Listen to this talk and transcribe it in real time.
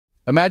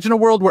Imagine a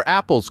world where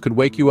apples could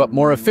wake you up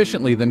more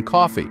efficiently than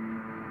coffee,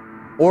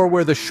 or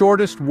where the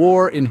shortest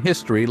war in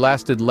history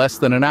lasted less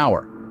than an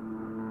hour.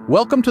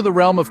 Welcome to the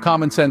realm of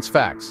common sense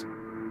facts,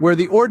 where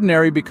the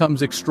ordinary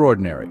becomes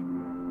extraordinary.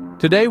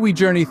 Today we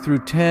journey through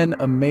 10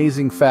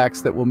 amazing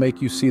facts that will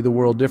make you see the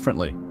world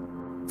differently.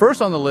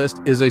 First on the list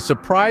is a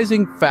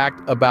surprising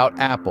fact about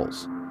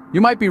apples.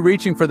 You might be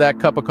reaching for that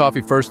cup of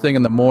coffee first thing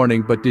in the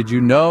morning, but did you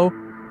know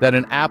that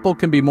an apple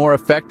can be more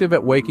effective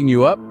at waking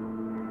you up?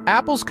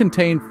 Apples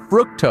contain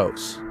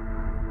fructose,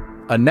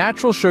 a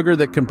natural sugar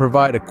that can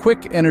provide a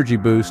quick energy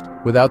boost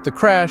without the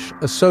crash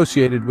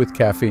associated with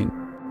caffeine.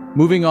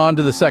 Moving on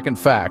to the second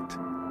fact,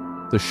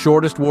 the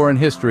shortest war in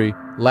history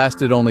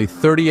lasted only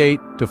 38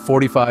 to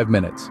 45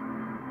 minutes.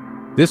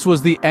 This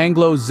was the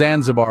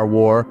Anglo-Zanzibar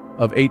War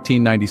of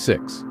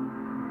 1896.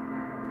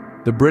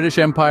 The British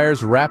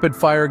Empire's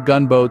rapid-fire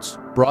gunboats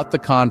brought the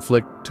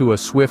conflict to a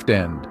swift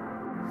end.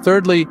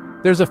 Thirdly,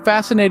 there's a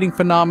fascinating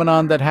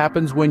phenomenon that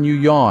happens when you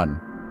yawn.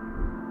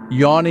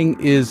 Yawning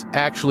is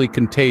actually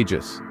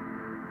contagious.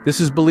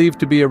 This is believed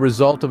to be a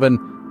result of an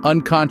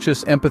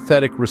unconscious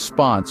empathetic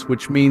response,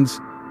 which means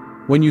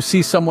when you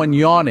see someone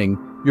yawning,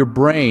 your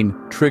brain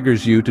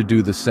triggers you to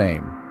do the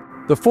same.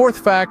 The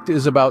fourth fact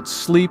is about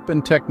sleep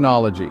and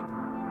technology.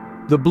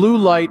 The blue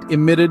light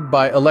emitted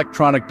by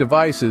electronic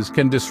devices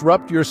can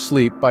disrupt your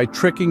sleep by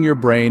tricking your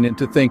brain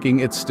into thinking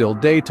it's still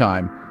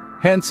daytime.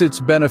 Hence, it's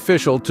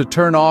beneficial to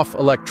turn off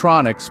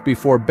electronics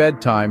before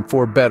bedtime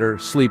for better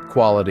sleep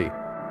quality.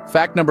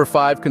 Fact number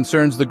 5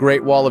 concerns the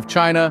Great Wall of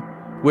China,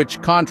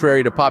 which,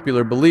 contrary to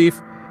popular belief,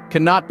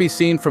 cannot be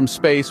seen from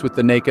space with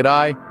the naked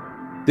eye.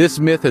 This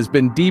myth has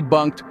been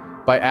debunked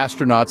by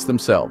astronauts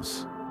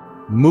themselves.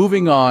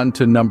 Moving on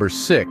to number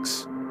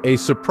 6, a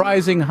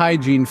surprising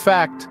hygiene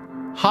fact: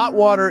 hot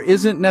water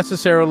isn't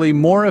necessarily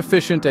more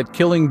efficient at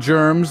killing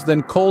germs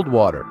than cold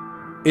water.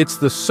 It's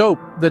the soap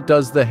that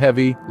does the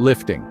heavy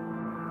lifting.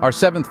 Our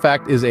 7th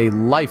fact is a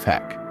life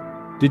hack.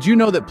 Did you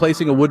know that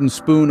placing a wooden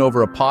spoon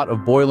over a pot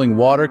of boiling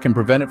water can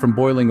prevent it from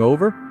boiling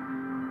over?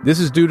 This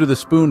is due to the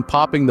spoon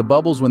popping the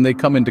bubbles when they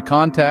come into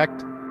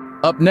contact.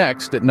 Up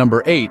next, at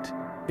number 8,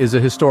 is a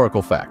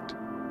historical fact.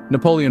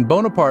 Napoleon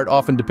Bonaparte,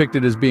 often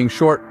depicted as being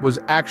short, was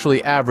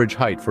actually average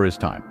height for his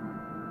time.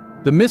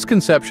 The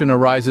misconception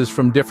arises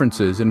from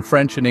differences in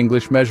French and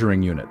English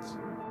measuring units.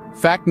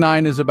 Fact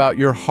 9 is about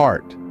your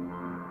heart.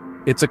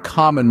 It's a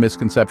common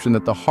misconception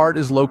that the heart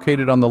is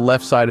located on the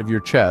left side of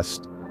your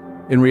chest.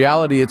 In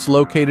reality, it's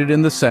located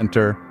in the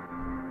center,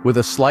 with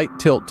a slight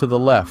tilt to the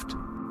left.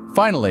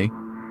 Finally,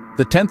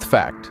 the 10th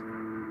fact: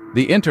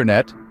 the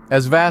internet,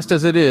 as vast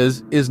as it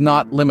is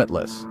not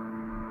limitless.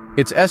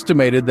 It's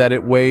estimated that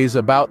it weighs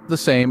about the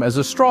same as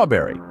a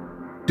strawberry,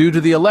 due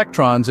to the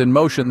electrons in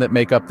motion that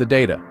make up the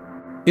data.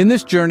 In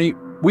this journey,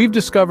 we've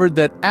discovered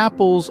that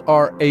apples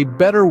are a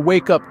better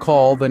wake-up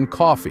call than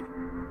coffee.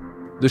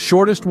 The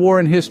shortest war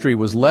in history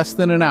was less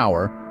than an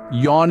hour,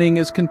 yawning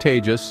is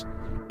contagious,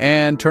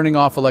 and turning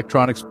off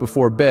electronics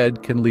before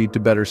bed can lead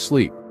to better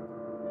sleep.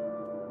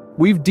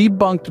 We've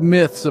debunked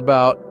myths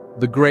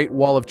about the Great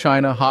Wall of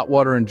China, hot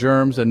water and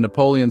germs, and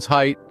Napoleon's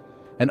height,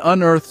 and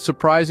unearthed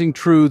surprising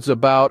truths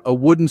about a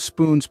wooden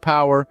spoon's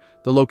power,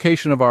 the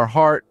location of our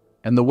heart,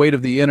 and the weight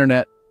of the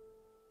internet.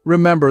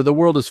 Remember, the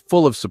world is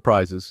full of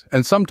surprises,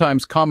 and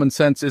sometimes common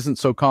sense isn't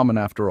so common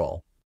after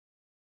all.